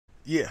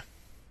Yeah.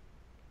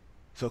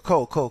 So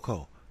Cole.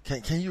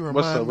 Can you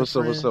remind me,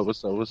 friend?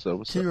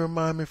 Can you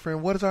remind me,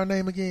 friend? What is our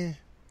name again?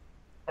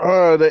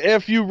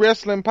 The FU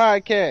Wrestling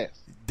Podcast.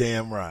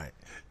 Damn right.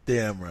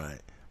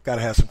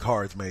 Gotta have some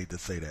cards made to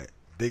say that.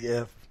 Big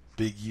F,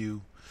 Big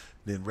U,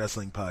 then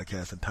Wrestling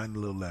Podcast in tiny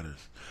little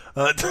letters.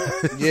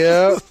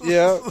 Yeah,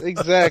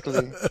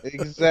 exactly.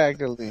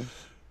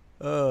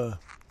 I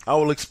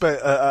will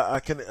expect.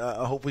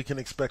 I hope we can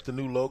expect a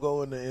new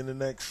logo in the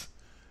next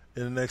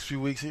few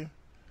weeks here.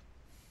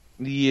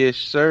 Yes,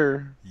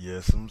 sir.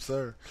 Yes,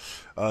 sir.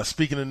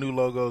 Speaking of new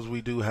logos,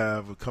 we do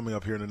have coming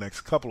up here in the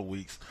next couple of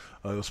weeks.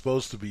 It was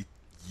supposed to be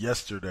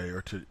yesterday,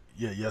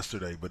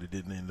 but it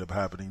didn't end up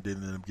happening.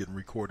 Didn't end up getting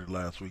recorded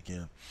last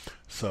weekend.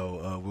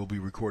 So we'll be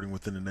recording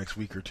within the next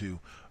week or two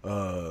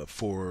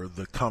for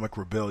the Comic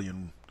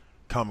Rebellion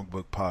comic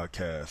book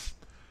podcast.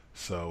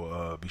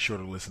 So be sure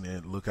to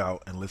look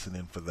out and listen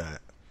in for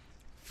that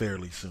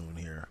fairly soon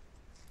here.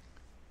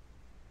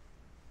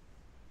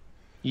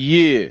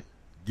 Yeah.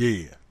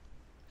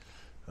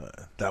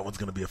 That one's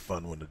going to be a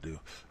fun one to do.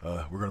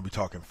 We're going to be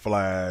talking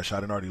Flash. I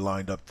done already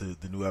lined up the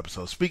new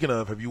episode. Speaking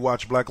of, have you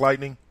watched Black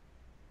Lightning?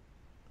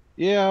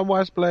 Yeah, I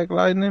watched Black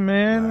Lightning,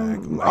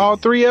 man. All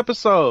 3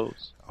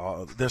 episodes.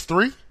 There's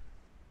 3?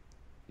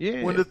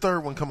 Yeah. When did the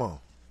third one come on?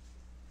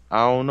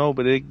 I don't know,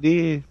 but it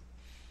did.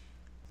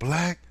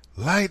 Black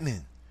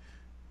Lightning.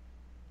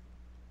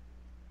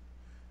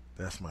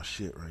 That's my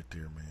shit right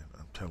there, man.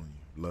 I'm telling you.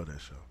 Love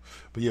that show.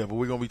 But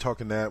we're going to be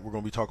talking that. We're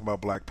going to be talking about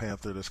Black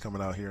Panther that's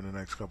coming out here in the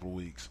next couple of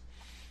weeks.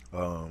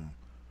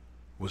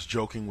 Was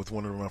joking with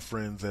one of my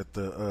friends at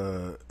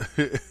the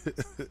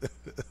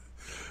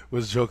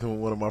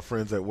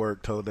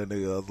work, told that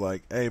nigga, I was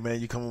like, hey man,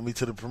 you come with me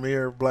to the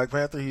premiere of Black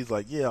Panther? He's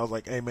like, yeah. I was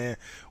like, hey man,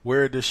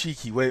 wear a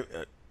dashiki. Wait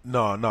a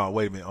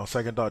minute. On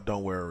second thought,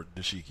 don't wear a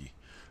dashiki.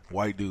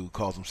 White dude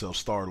calls himself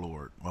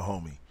Star-Lord, my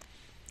homie.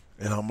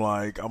 And I'm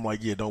like,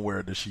 yeah, don't wear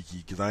a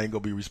dashiki because I ain't gonna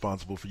be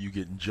responsible for you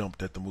getting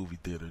jumped at the movie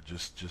theater.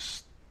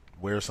 Just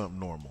wear something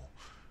normal.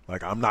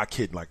 Like, I'm not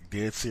kidding. Like,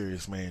 dead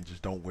serious, man.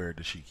 Just don't wear a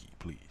dashiki,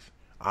 please.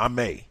 I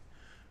may,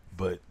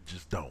 but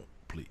just don't,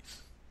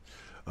 please.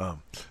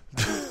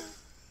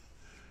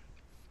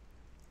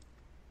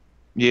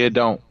 Yeah,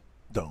 don't.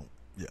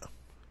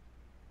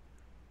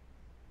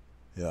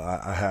 Yeah,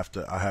 I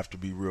have to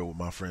be real with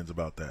my friends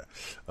about that.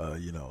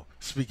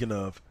 Speaking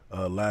of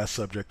last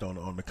subject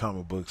on the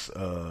comic books,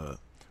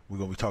 we're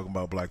gonna be talking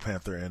about Black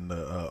Panther and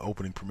the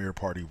opening premiere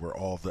party where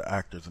all the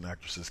actors and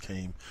actresses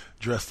came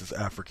dressed as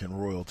African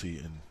royalty,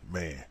 and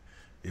man,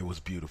 it was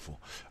beautiful.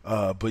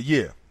 But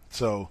yeah,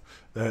 so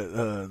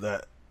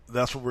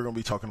that's what we're gonna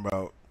be talking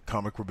about.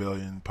 Comic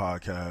Rebellion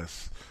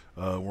podcast.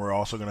 We're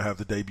also gonna have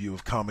the debut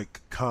of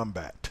Comic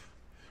Combat,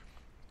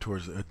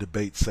 towards a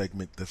debate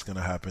segment that's going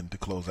to happen to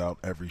close out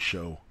every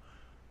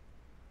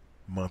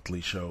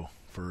monthly show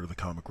for the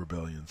Comic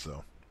Rebellion.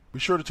 So be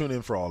sure to tune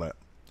in for all that.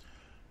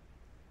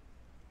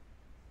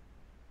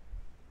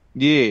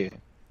 Yeah.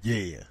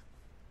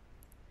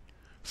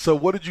 So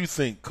what did you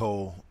think,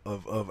 Cole,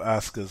 of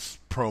Asuka's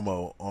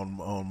promo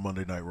on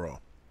Monday Night Raw?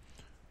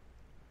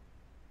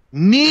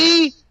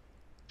 Knee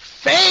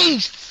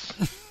face.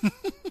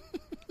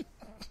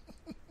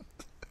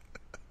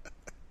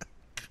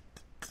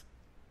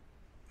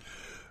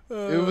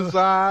 It was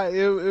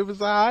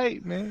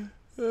alright, man.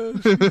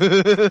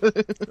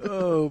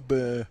 Oh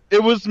man,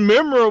 it was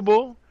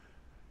memorable.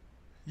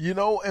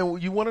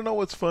 And you want to know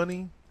what's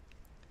funny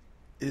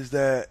is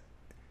that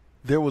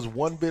there was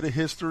one bit of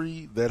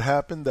history that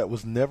happened that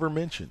was never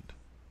mentioned.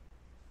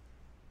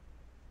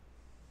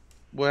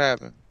 What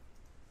happened?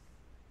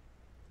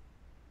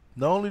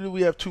 Not only do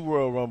we have 2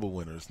 Royal Rumble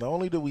winners, not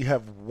only do we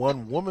have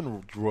 1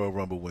 woman Royal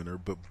Rumble winner,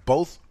 but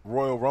both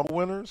Royal Rumble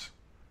winners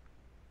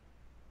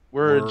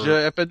were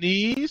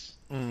Japanese.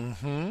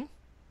 Mm-hmm.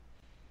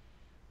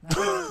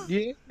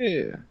 Yeah.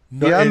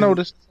 I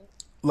noticed.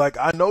 Like,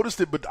 I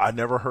noticed it, but I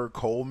never heard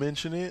Cole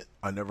mention it.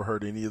 I never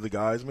heard any of the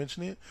guys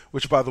mention it.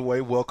 Which, by the way,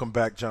 welcome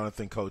back,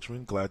 Jonathan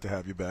Coachman. Glad to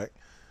have you back.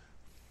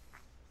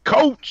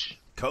 Coach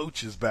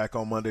is back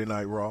on Monday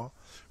Night Raw,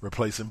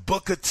 replacing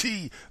Booker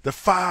T, the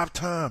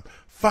five-time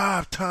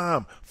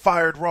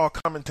fired Raw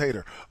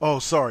commentator. Oh,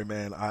 sorry,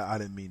 man. I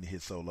didn't mean to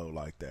hit so low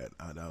like that.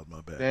 That was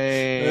my bad.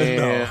 Damn.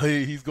 No,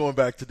 he's going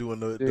back to doing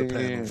the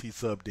panels. He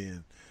subbed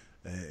in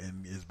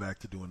and is back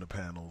to doing the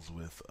panels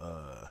with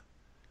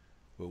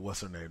what's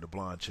her name? The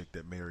blonde chick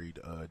that married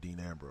Dean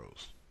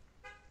Ambrose.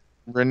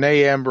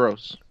 Renee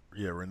Ambrose.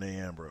 Yeah, Renee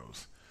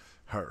Ambrose.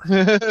 Her.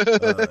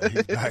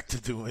 He's back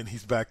to doing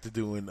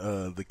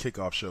the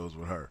kickoff shows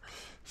with her.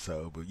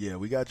 So, but yeah,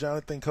 we got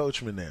Jonathan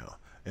Coachman now.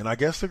 And I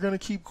guess they're going to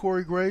keep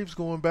Corey Graves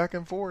going back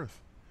and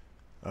forth.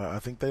 I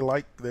think they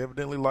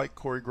evidently like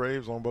Corey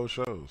Graves on both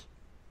shows.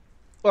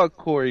 Fuck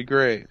Corey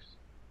Graves.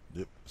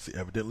 Yep. See,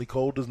 evidently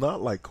Cole does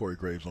not like Corey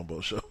Graves on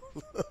both shows.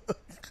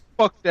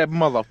 Fuck that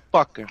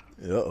motherfucker.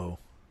 Uh-oh.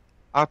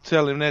 I'll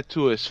tell him that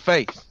to his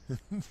face.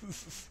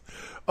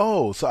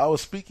 Oh, so I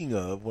was speaking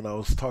of when I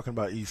was talking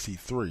about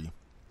EC3.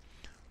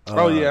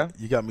 Oh, yeah.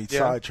 You got me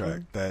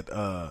sidetracked. That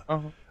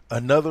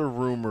Another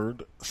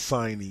rumored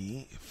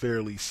signee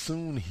fairly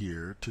soon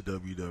here to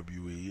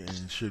WWE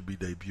and should be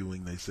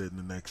debuting, they said, in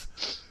the next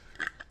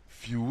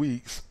few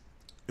weeks.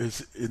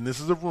 And this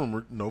is a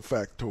rumor, no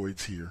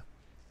factoids here.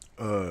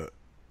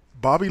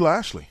 Bobby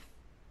Lashley.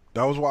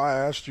 That was why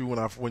I asked you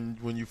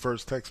when you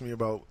first texted me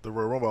about the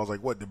Royal Rumble. I was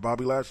like, "What, did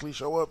Bobby Lashley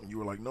show up?" And you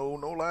were like, "No,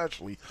 no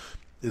Lashley."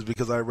 Is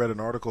because I read an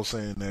article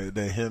saying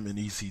that him and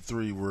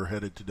EC3 were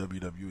headed to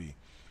WWE.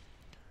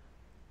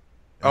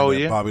 And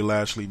that Bobby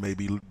Lashley may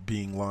be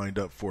being lined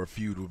up for a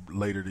feud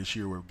later this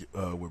year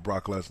with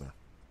Brock Lesnar.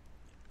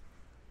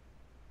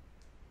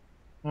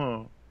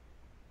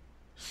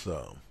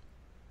 So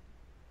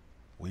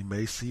we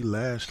may see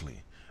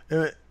Lashley,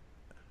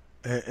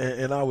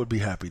 and I would be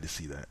happy to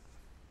see that.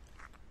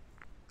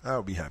 I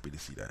would be happy to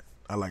see that.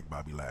 I like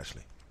Bobby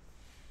Lashley.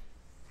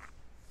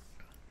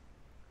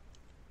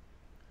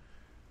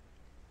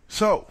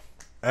 So,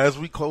 as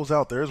we close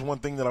out, there's one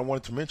thing that I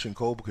wanted to mention,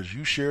 Cole, because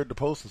you shared the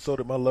post and so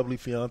did my lovely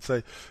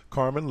fiance,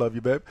 Carmen. Love you,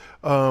 babe.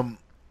 I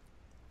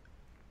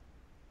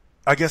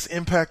guess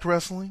Impact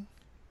Wrestling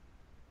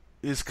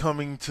is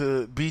coming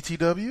to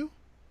BTW?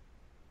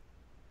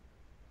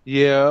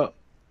 Yeah.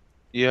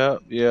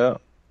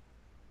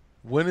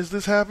 When is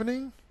this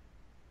happening?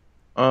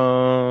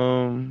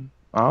 I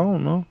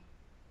don't know.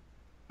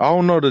 I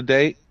don't know the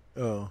date.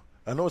 Oh,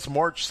 I know it's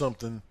March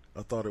something.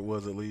 I thought it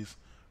was at least.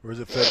 Or is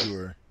it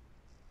February?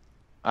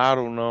 I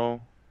don't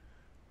know.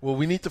 Well,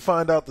 we need to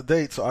find out the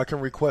date so I can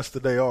request the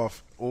day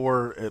off,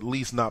 or at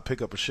least not pick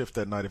up a shift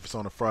that night if it's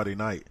on a Friday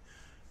night,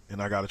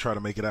 and I got to try to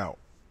make it out.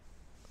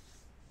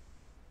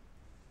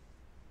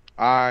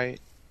 I'll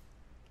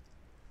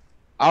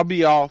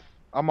be off.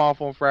 I'm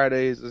off on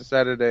Fridays and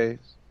Saturdays.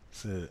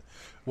 That's it.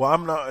 Well,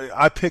 I'm not.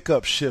 I pick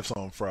up shifts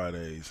on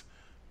Fridays,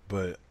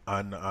 but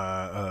I'm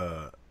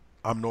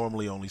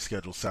normally only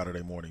scheduled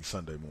Saturday morning,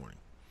 Sunday morning,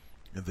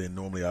 and then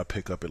normally I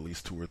pick up at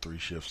least 2 or 3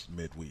 shifts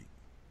midweek.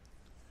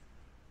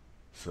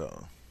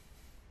 So,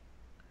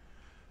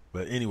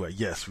 but anyway,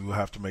 yes, we will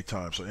have to make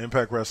time. So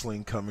Impact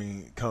Wrestling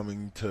coming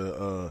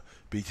to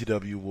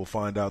BTW. We'll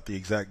find out the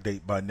exact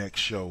date by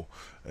next show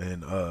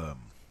and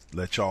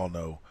let y'all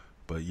know.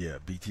 But yeah,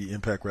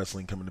 Impact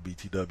Wrestling coming to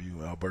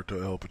BTW. Alberto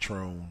El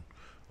Patron,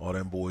 all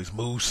them boys.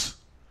 Moose,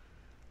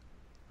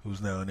 who's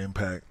now in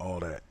Impact, all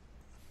that.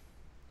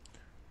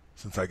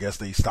 Since I guess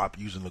they stopped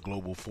using the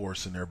Global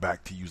Force and they're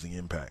back to using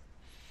Impact.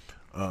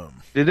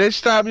 Did they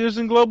stop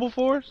using Global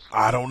Force?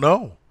 I don't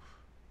know.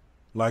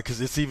 Like,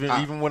 cause it's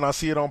even when I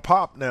see it on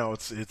Pop now,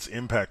 it's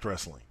Impact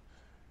Wrestling.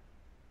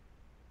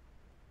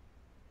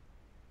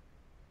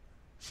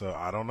 So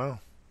I don't know.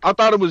 I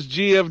thought it was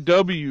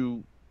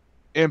GFW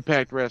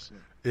Impact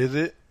Wrestling. Is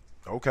it?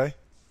 Okay.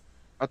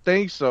 I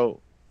think so.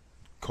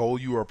 Cole,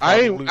 you are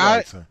probably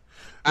right, sir.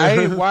 I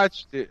ain't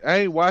watched it. I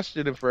ain't watched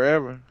it in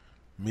forever.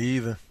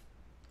 Me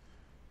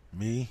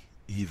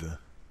either.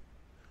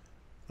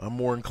 I'm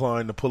more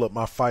inclined to pull up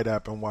my Fight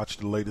app and watch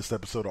the latest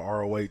episode of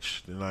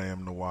ROH than I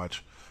am to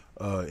watch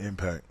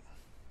Impact.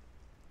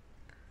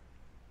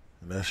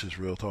 And that's just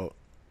real talk.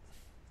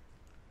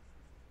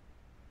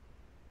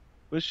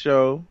 For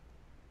sure.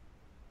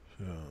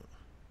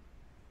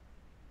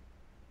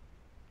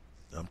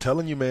 I'm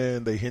telling you,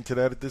 man, they hinted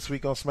at it this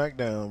week on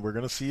SmackDown. We're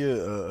going to see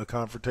a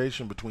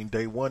confrontation between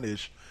Day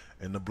One-ish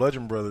and the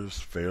Bludgeon Brothers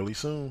fairly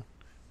soon.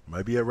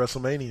 Might be at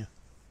WrestleMania.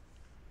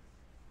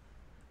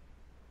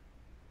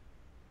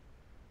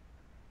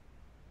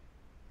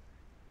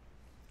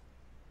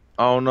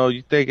 I don't know.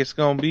 You think it's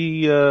gonna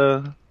be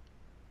at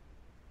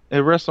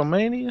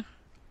WrestleMania?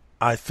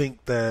 I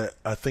think that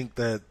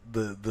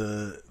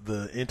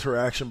the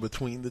interaction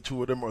between the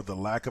two of them, or the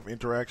lack of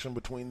interaction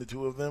between the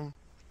two of them,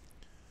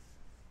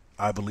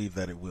 I believe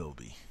that it will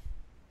be.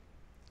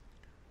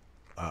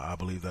 I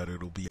believe that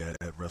it'll be at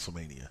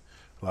WrestleMania.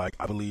 Like,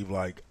 I believe,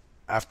 like,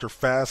 after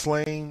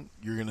Fastlane,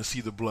 you're gonna see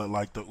the blood.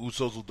 Like, the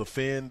Usos will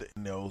defend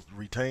and they'll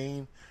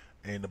retain,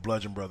 and the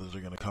Bludgeon Brothers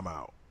are gonna come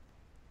out.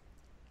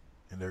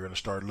 And they're going to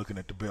start looking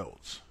at the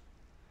belts.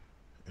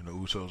 And the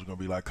Usos are going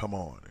to be like, come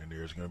on. And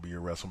there's going to be a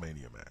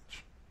WrestleMania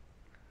match.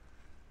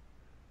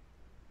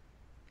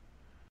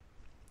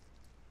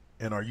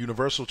 And our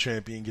Universal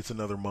Champion gets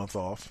another month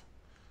off.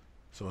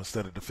 So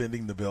instead of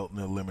defending the belt in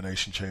the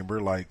Elimination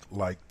Chamber like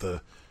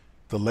the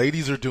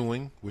ladies are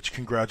doing, which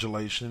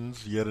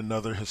congratulations, yet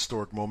another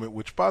historic moment,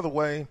 which, by the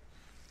way,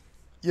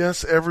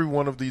 yes, every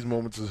one of these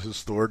moments is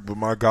historic, but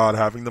my God,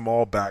 having them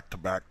all back to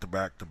back to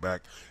back to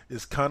back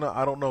is kind of,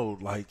 I don't know,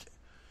 like,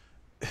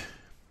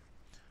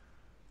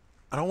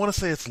 I don't want to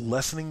say it's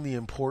lessening the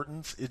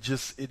importance. It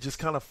just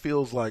kind of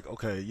feels like,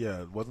 okay,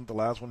 yeah, it wasn't the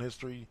last one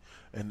history,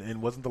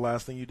 and wasn't the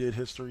last thing you did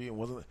history, and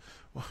wasn't,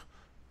 well,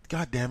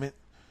 God damn it,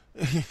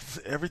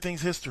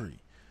 everything's history.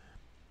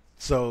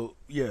 So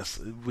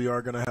yes, we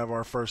are going to have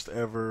our first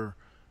ever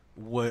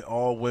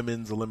all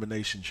women's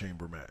Elimination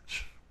Chamber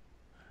match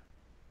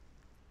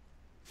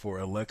for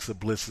Alexa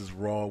Bliss's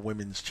Raw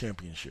Women's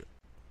Championship.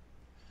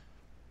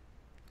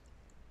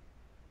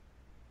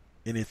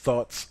 Any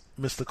thoughts,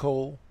 Mr.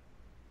 Cole?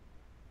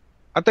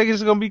 I think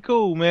it's gonna be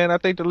cool, man. I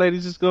think the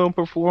ladies is gonna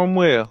perform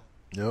well.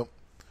 Yep.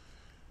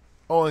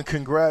 Oh, and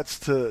congrats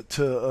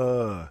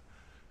to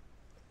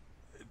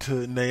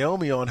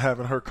Naomi on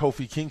having her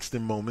Kofi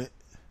Kingston moment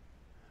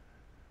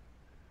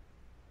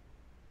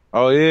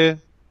Oh yeah.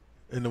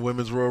 in the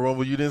Women's Royal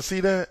Rumble. You didn't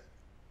see that?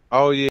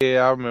 Oh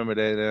yeah, I remember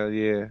that now.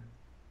 Yeah.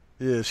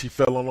 Yeah, she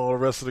fell on all the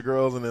rest of the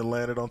girls and then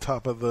landed on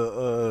top of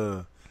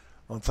the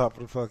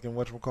fucking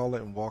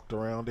whatchamacallit and walked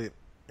around it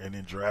and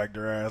then dragged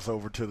her ass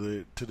over to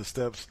the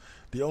steps.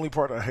 The only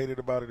part I hated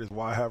about it is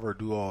why have her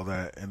do all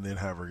that and then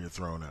have her get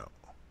thrown out.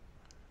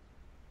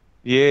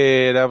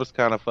 Yeah, that was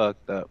kind of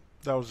fucked up.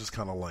 That was just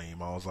kind of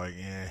lame. I was like,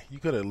 you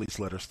could at least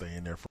let her stay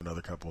in there for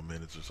another couple of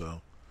minutes or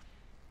so.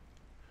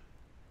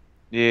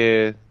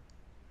 Yeah.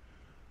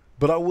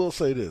 But I will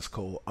say this,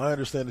 Cole. I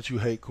understand that you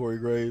hate Corey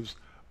Graves,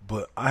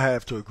 but I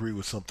have to agree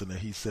with something that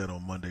he said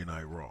on Monday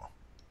Night Raw.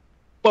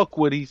 Fuck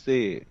what he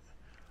said.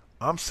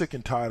 I'm sick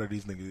and tired of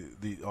these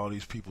niggas, all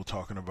these people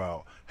talking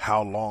about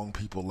how long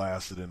people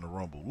lasted in the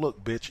Rumble.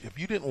 Look, bitch, if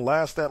you didn't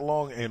last that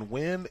long and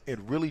win, it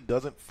really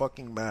doesn't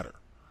fucking matter.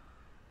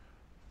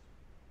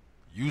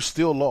 You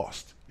still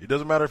lost. It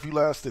doesn't matter if you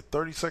lasted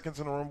 30 seconds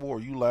in the Rumble or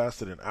you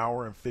lasted an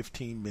hour and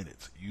 15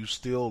 minutes. You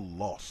still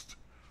lost.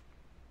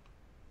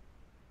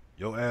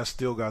 Your ass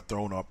still got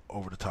thrown up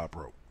over the top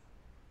rope.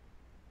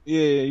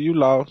 Yeah, you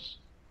lost.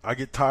 I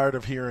get tired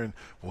of hearing,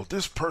 well,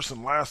 this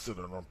person lasted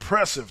an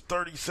impressive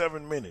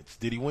 37 minutes.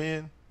 Did he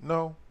win?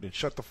 No? Then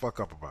shut the fuck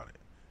up about it.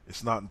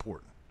 It's not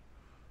important.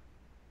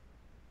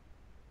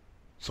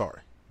 Sorry.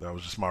 That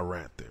was just my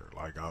rant there.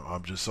 Like,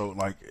 I'm just so,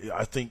 like,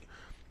 I think,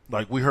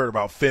 like, we heard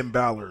about Finn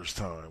Balor's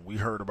time. We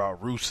heard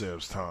about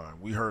Rusev's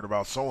time. We heard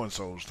about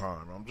so-and-so's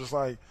time. I'm just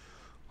like,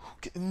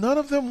 none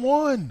of them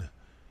won.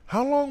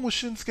 How long was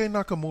Shinsuke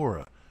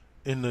Nakamura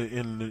in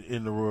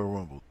the Royal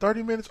Rumble?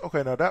 30 minutes?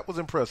 Okay, now that was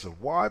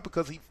impressive. Why?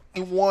 Because he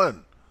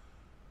won.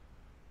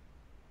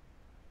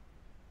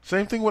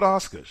 Same thing with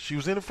Asuka. She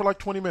was in it for like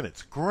 20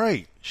 minutes.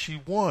 Great.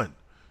 She won.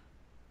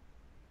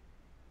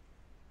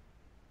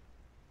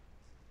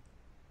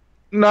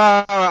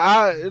 Nah,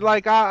 I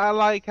like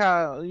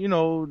how, you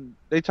know,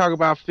 they talk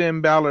about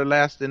Finn Balor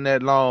lasting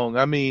that long.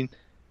 I mean,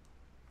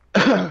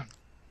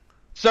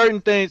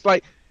 certain things,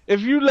 like if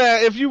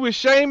you were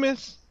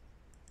Sheamus,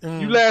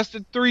 you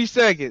lasted 3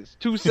 seconds,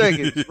 2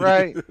 seconds,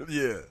 right?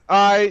 Yeah.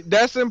 All right,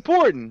 that's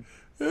important.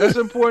 That's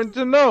important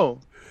to know.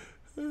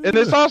 And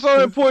it's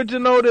also important to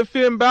know that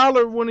Finn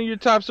Balor, one of your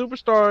top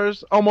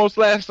superstars, almost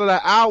lasted an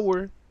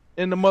hour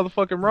in the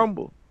motherfucking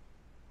Rumble.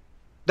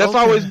 That's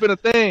always been a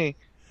thing.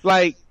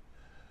 Like,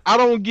 I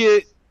don't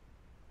get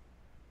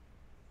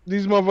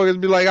these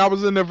motherfuckers be like, I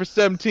was in there for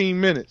 17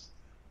 minutes.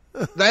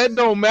 That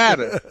don't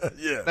matter.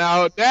 Yeah.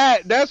 Now,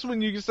 that's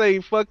when you can say,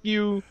 fuck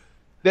you,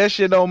 that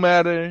shit don't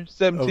matter,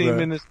 17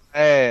 minutes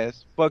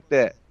ass, fuck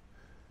that.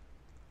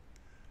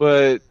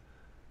 But,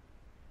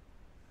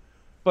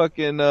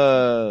 fucking,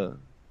 an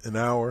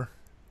hour,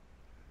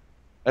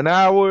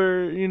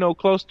 you know,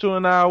 close to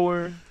an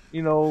hour,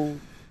 you know,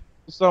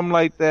 something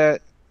like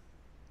that.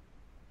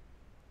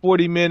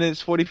 40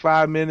 minutes,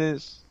 45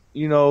 minutes,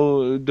 you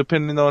know,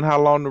 depending on how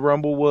long the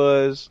Rumble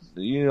was,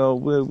 you know,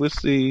 we'll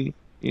see,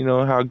 you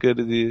know, how good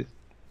it is.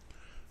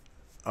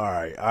 All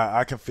right,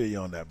 I can feel you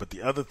on that. But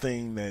the other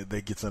thing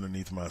that gets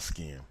underneath my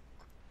skin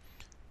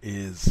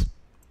is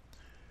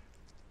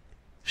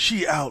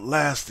she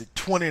outlasted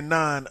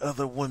 29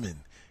 other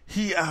women.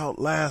 He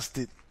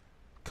outlasted...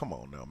 Come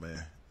on now,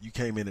 man. You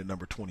came in at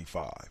number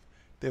 25.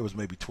 There was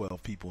maybe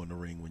 12 people in the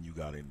ring when you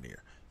got in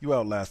there. You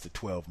outlasted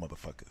 12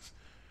 motherfuckers.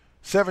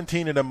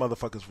 17 of them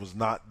motherfuckers was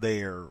not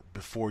there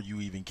before you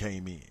even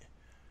came in.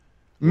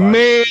 Like,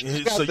 man,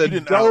 I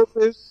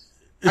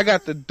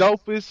got the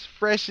dopest,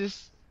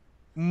 freshest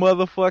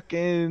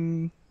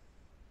motherfucking...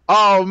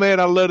 Oh, man,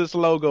 I love this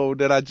logo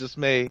that I just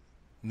made.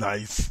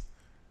 Nice.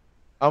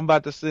 I'm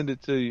about to send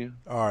it to you.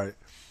 All right.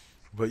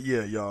 But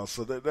yeah, y'all,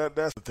 so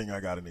that's the thing I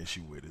got an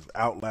issue with is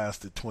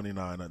outlasted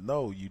 29.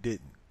 No, you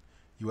didn't.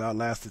 You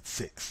outlasted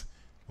 6.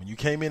 When you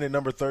came in at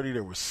number 30,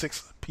 there were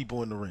 6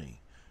 people in the ring.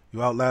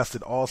 You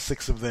outlasted all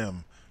 6 of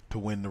them to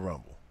win the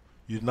Rumble.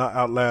 You did not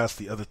outlast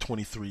the other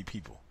 23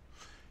 people.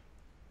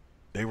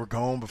 They were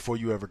gone before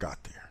you ever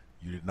got there.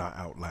 You did not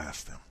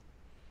outlast them.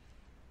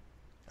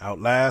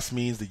 Outlast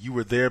means that you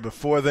were there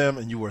before them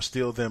and you were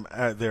still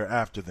there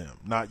after them.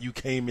 Not you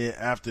came in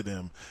after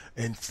them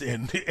and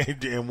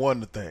won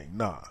the thing.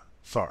 Nah,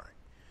 sorry.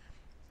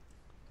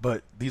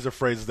 But these are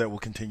phrases that will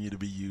continue to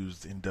be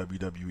used in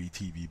WWE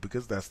TV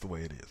because that's the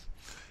way it is.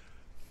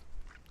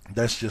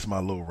 That's just my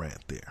little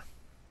rant there.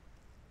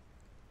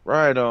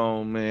 Right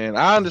on, man.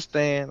 I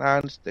understand.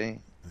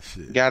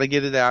 Shit. Gotta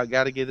get it out.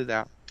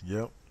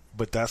 Yep.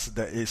 But that's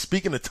that.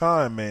 Speaking of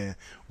time, man,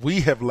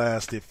 we have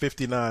lasted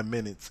 59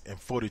 minutes and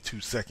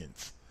 42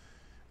 seconds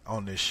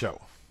on this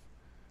show.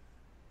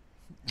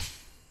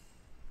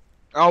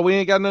 Oh, we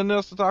ain't got nothing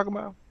else to talk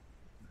about?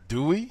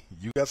 Do we?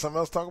 You got something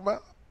else to talk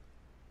about?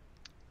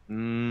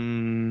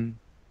 Nah,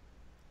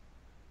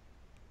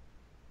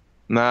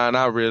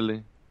 not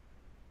really.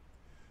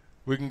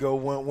 We can go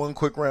one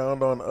quick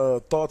round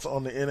on thoughts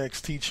on the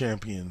NXT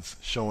champions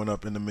showing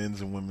up in the men's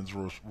and women's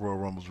Royal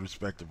Rumbles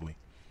respectively.